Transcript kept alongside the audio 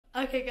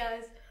Okay,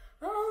 guys.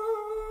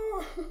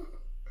 Oh.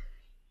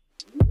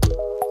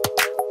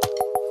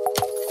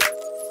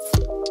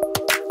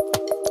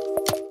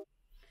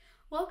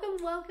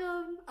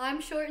 Welcome.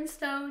 I'm short and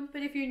stoned,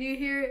 but if you're new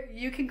here,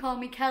 you can call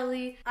me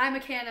Kelly. I'm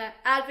a canna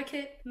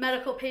advocate,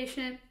 medical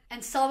patient,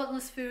 and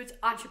solventless foods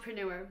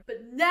entrepreneur.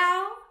 But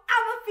now,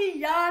 I'm a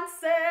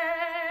fiance!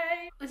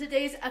 On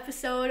today's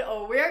episode,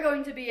 we're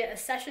going to be at a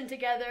session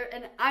together,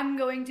 and I'm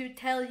going to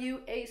tell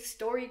you a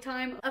story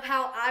time of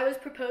how I was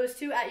proposed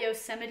to at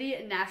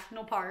Yosemite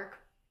National Park.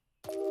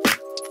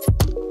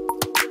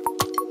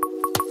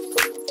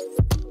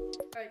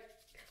 Alright,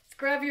 let's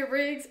grab your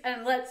rigs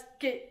and let's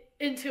get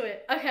into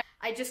it. Okay,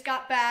 I just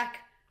got back.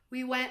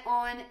 We went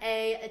on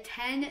a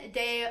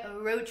 10-day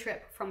road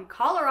trip from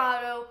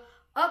Colorado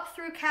up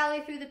through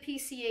Cali through the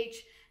PCH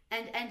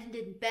and ended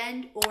in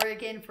Bend,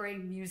 Oregon for a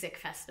music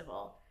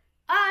festival.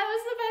 It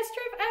was the best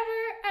trip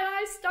ever, and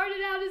I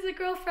started out as a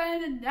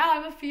girlfriend and now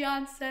I'm a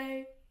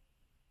fiance.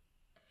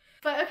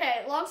 But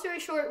okay, long story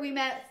short, we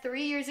met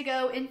 3 years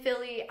ago in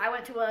Philly. I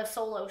went to a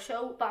solo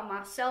show by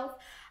myself.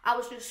 I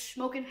was just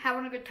smoking,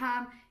 having a good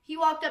time. He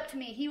walked up to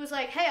me. He was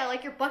like, hey, I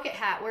like your bucket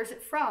hat. Where's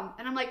it from?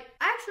 And I'm like,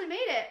 I actually made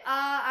it.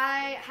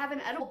 I have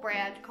an edible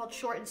brand called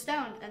Short and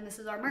Stoned, and this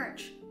is our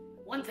merch.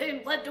 One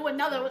thing led to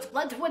another, which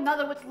led to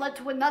another, which led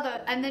to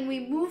another. And then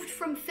we moved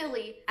from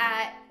Philly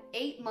at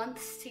 8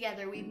 months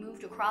together. We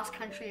moved across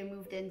country and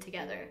moved in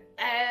together.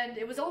 And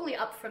it was only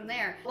up from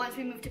there. Once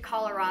we moved to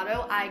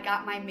Colorado, I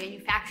got my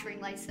manufacturing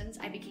license.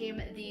 I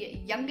became the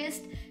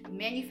youngest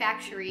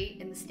manufacturer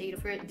in the state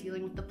of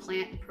dealing with the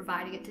plant and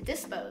providing it to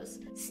dispose.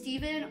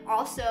 Steven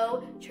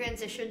also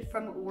transitioned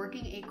from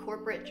working a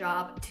corporate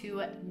job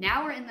to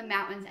now we're in the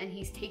mountains and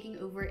he's taking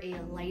over a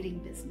lighting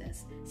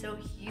business. So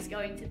he's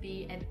going to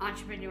be an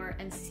entrepreneur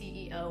and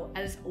CEO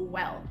as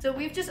well. So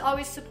we've just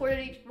always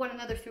supported one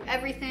another through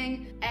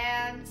everything.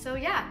 And so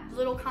yeah,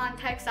 little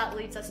context that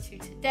leads us to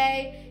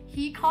today.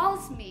 He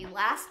calls me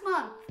last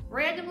month,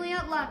 randomly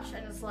at lunch,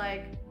 and is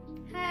like,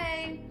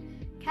 hey,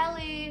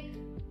 Kelly,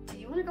 do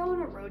you want to go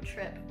on a road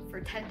trip for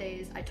 10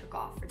 days? I took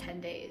off for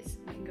 10 days.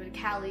 We can go to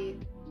Cali,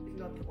 we can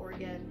go up to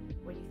Oregon.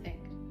 What do you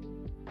think?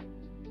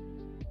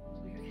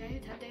 Like,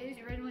 okay, 10 days,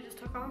 you randomly just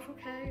took off?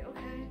 Okay.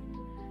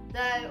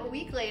 Then a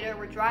week later,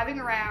 we're driving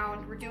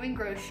around, we're doing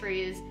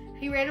groceries.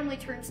 He randomly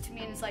turns to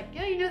me and is like,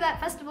 yo, you know that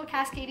festival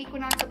Cascade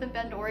Equinox up in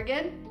Bend,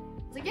 Oregon?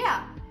 I was like,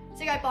 yeah. He's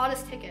like, I bought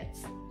us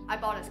tickets. I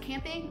bought us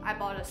camping, I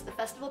bought us the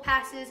festival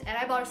passes, and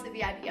I bought us the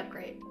VIP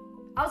upgrade.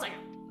 I was like,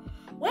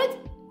 what?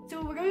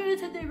 So we're going on a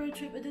 10-day road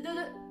trip,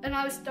 and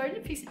I was starting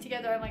to piece it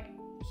together. I'm like,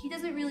 he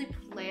doesn't really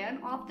plan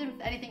often.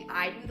 If anything,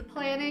 I do the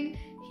planning,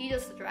 he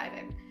does the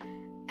driving.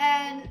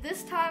 And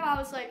this time I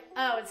was like,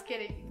 oh, it's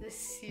getting this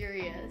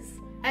serious.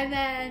 And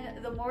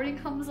then the morning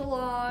comes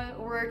along,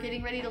 we're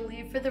getting ready to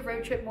leave for the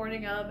road trip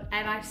morning of,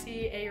 and I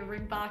see a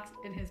ring box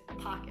in his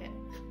pocket.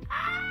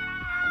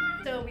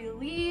 So we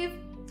leave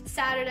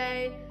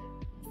Saturday,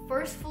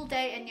 first full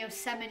day in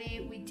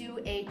Yosemite. We do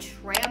a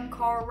tram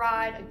car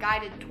ride, a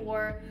guided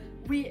tour.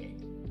 We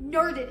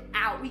nerded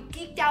out, we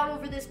geeked out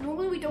over this.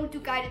 Normally we don't do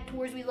guided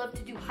tours, we love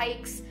to do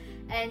hikes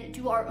and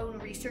do our own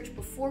research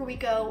before we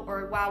go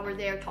or while we're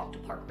there, talk to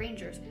park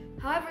rangers.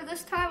 However,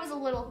 this time was a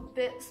little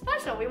bit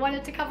special. We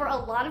wanted to cover a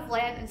lot of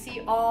land and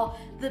see all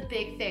the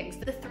big things.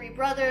 The Three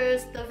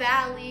Brothers, the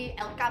Valley,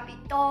 El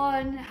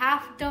Capitan,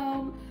 Half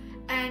Dome,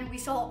 and we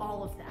saw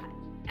all of that.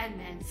 And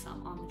then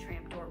some on the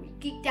tram tour. We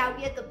geeked out,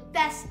 we had the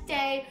best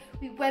day.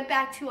 We went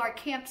back to our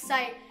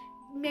campsite,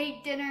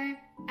 made dinner,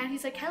 and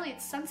he's like, Kelly,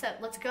 it's sunset,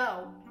 let's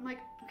go. I'm like,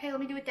 okay, let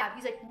me do it, Dad.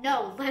 He's like,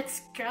 no,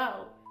 let's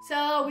go.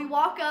 So we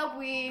walk up,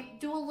 we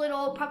do a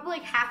little, probably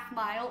like half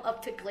mile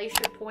up to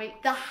Glacier Point,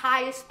 the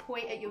highest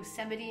point at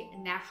Yosemite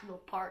National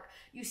Park.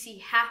 You see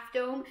Half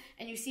Dome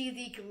and you see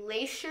the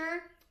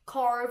glacier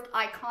carved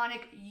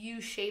iconic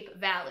U-shaped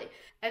valley.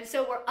 And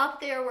so we're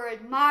up there, we're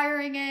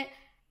admiring it,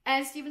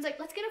 and Steven's like,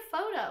 let's get a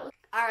photo.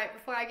 All right,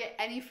 before I get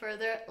any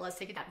further, let's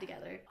take a nap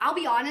together. I'll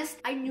be honest,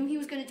 I knew he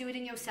was gonna do it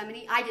in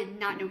Yosemite. I did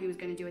not know he was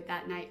gonna do it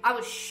that night. I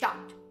was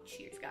shocked.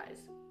 Cheers, guys.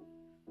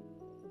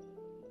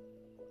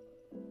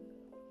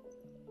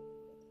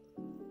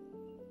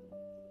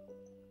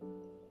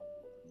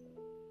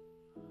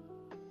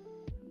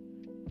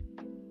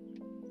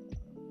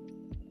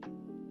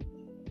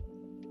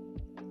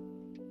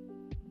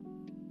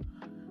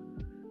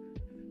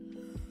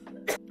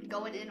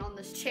 Going in on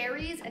this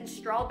cherries and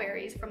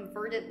strawberries from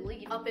Verdant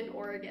Leaf up in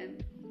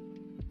Oregon.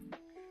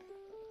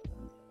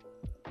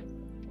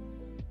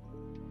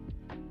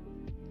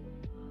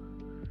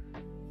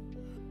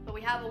 But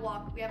we have a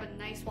walk, we have a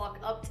nice walk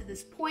up to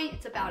this point.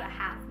 It's about a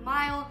half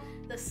mile.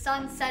 The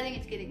sun's setting,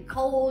 it's getting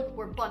cold.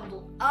 We're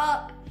bundled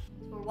up.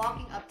 We're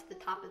walking up to the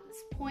top of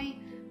this point.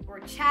 We're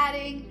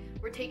chatting.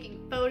 We're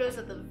taking photos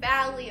of the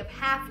valley, of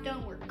Half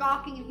Dome. We're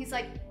gawking, and he's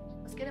like,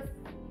 let's get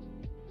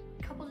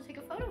a couple to take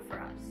a photo for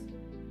us.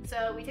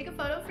 So we take a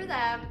photo for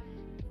them,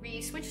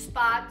 we switch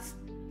spots,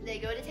 they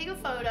go to take a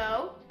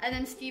photo, and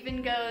then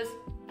Steven goes,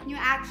 can you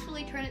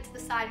actually turn it to the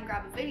side and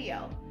grab a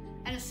video?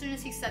 And as soon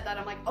as he said that,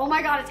 I'm like, oh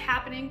my God, it's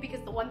happening.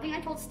 Because the one thing I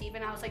told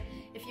Steven, I was like,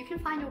 If you can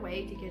find a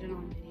way to get it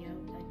on video,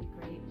 that'd be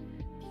great,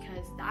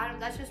 because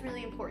that's just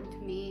really important to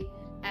me,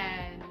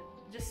 and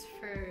just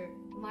for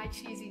my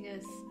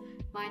cheesiness,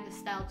 my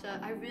nostalgia,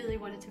 I really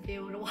wanted to be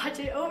able to watch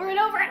it over and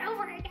over and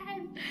over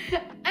again.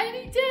 And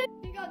he did.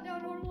 He got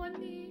down on one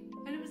knee,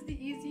 and it was the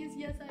easiest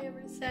yes I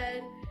ever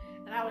said.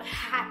 And I was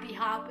happy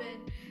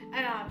hopping,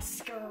 and I'm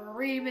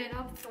screaming,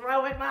 I'm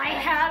throwing my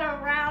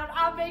hat around,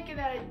 I'm making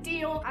a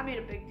deal. I made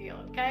a big deal,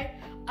 okay?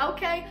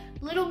 Okay,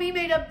 little me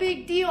made a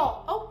big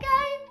deal,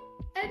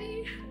 okay? And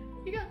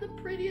he got the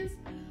prettiest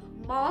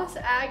moss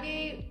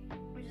agate,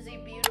 which is a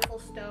beautiful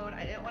stone.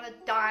 I didn't want a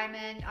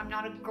diamond, I'm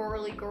not a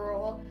girly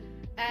girl.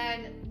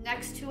 And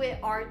next to it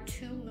are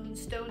 2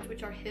 moonstones,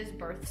 which are his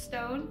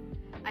birthstone.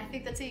 I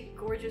think that's a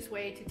gorgeous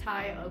way to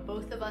tie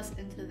both of us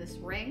into this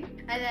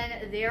ring. And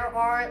then there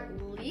are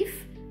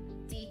leaf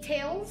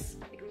details,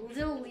 like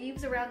little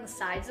leaves around the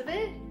sides of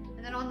it.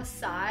 And then on the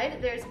side,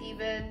 there's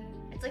even,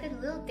 it's like a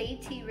little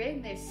dainty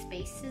ring. There's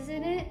spaces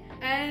in it.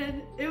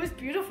 And it was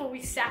beautiful.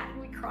 We sat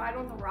and we cried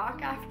on the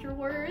rock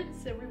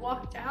afterwards, and we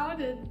walked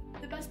down. And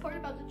the best part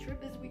about the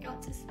trip is we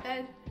got to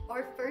spend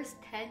our first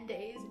 10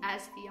 days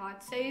as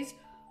fiancés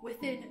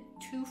within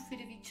 2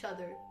 feet of each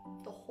other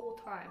the whole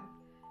time.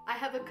 I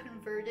have a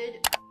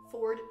converted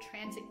Ford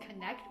Transit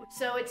Connect,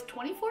 so it's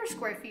 24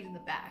 square feet in the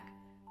back.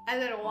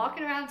 And then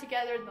walking around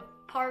together in the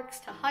parks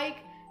to hike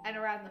and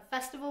around the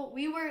festival,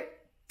 we were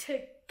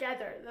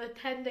together the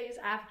 10 days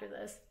after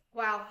this.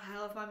 Wow, I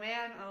love my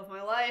man, I love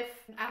my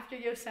life. After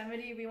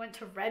Yosemite, we went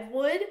to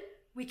Redwood.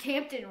 We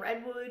camped in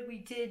Redwood.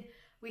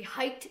 We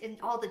hiked in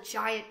all the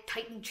giant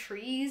Titan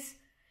trees.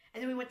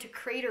 And then we went to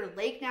Crater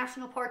Lake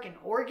National Park in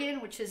Oregon,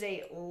 which is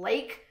a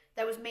lake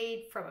that was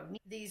made from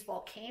these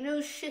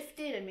volcanoes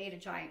shifted and made a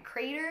giant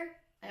crater.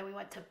 And we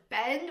went to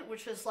Bend,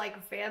 which was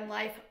like van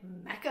life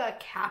mecca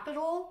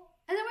capital.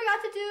 And then we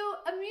got to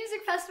do a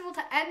music festival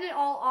to end it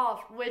all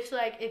off, which,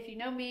 like, if you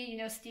know me, you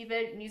know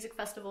Steven, music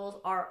festivals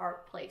are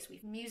our place.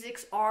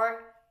 Music's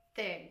our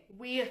thing.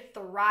 We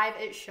thrive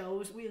at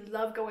shows. We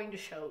love going to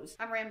shows.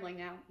 I'm rambling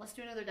now. Let's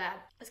do another dab.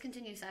 Let's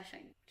continue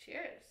seshing.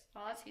 Cheers.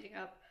 While that's heating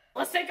up.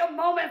 Let's take a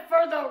moment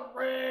for the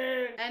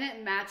ring. And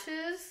it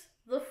matches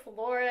the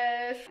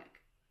flourish.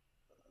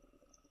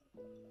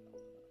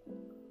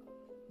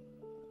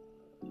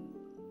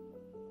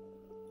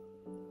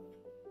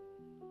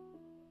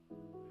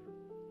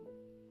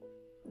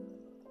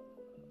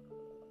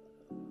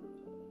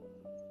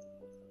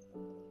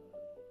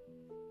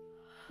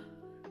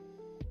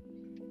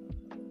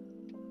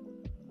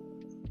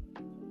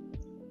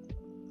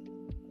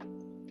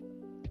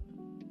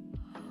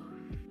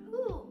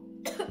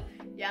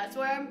 Yeah, that's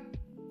where I'm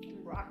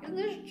rocking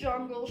this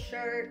Jungle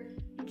shirt.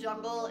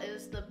 Jungle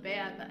is the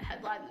band that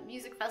headlined the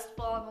music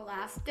festival on the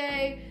last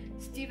day.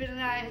 Steven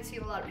and I had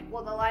seen a lot of people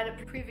in the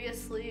lineup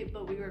previously,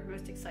 but we were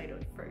most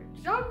excited for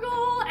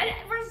Jungle, and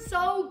it was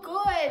so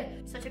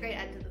good. Such a great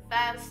end to the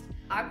fest.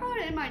 I brought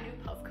in my new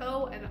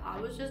Puffco, and I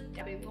was just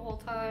dabbing the whole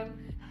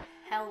time.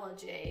 Hella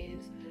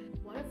J's.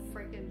 What a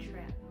freaking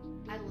trip.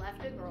 I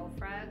left a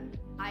girlfriend.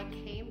 I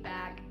came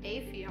back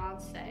a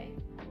fiance.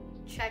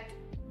 Checked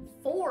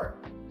 4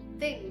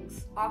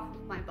 things off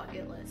of my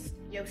bucket list.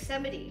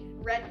 Yosemite,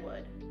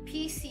 Redwood,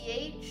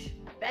 PCH,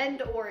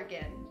 Bend,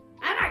 Oregon,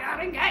 and I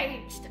got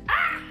engaged.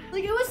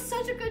 Like, it was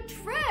such a good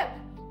trip.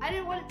 I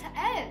didn't want it to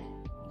end.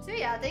 So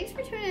yeah, thanks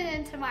for tuning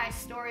in to my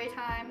story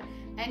time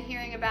and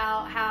hearing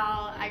about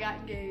how I got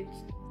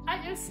engaged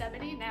at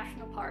Yosemite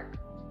National Park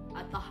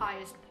at the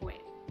highest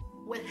point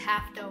with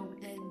Half Dome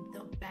in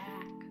the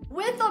back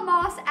with a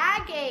moss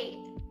agate.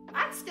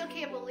 I still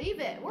can't believe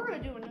it. We're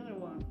gonna do another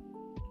one.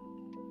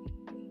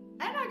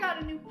 And I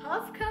got a new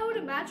Puffco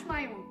to match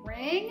my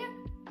ring.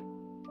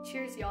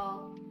 Cheers,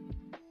 y'all.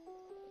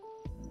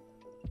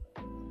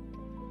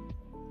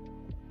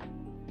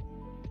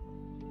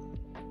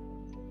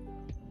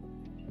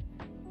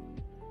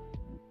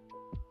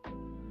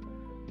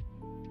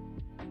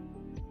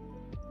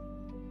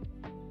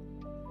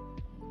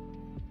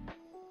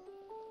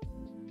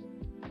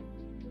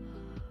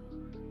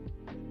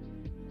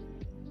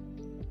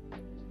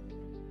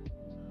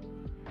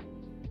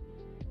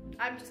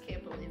 I just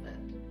can't believe it.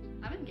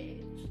 I'm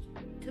engaged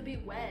to be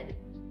wed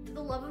to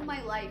the love of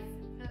my life.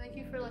 And thank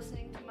you for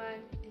listening to my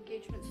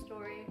engagement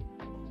story.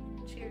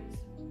 Cheers.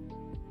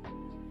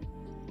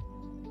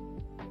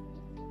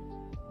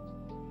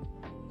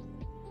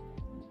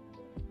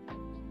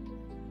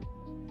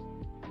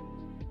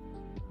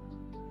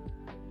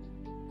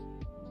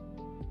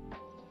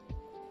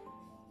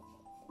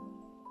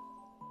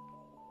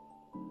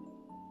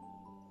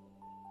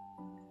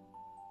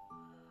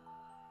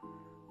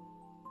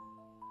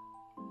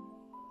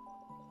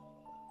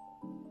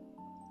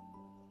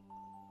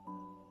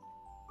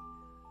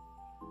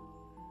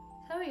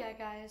 So yeah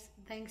guys,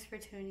 thanks for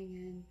tuning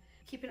in.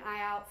 Keep an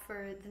eye out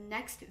for the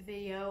next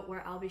video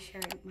where I'll be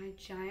sharing my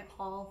giant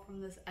haul from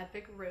this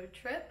epic road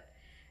trip.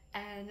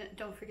 And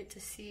don't forget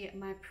to see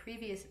my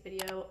previous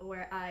video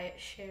where I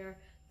share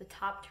the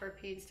top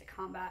terpenes to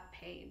combat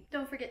pain.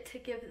 Don't forget to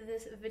give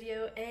this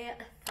video a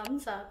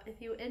thumbs up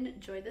if you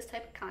enjoy this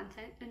type of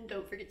content, and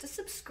don't forget to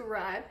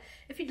subscribe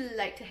if you'd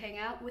like to hang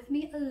out with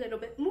me a little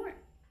bit more.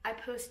 I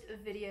post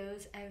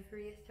videos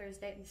every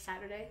Thursday and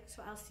Saturday,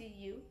 so I'll see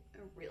you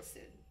real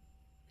soon.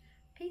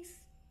 Peace.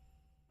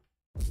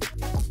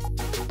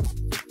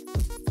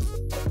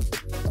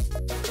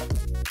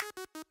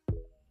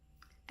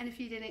 And if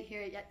you didn't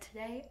hear it yet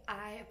today,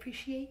 I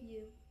appreciate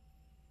you.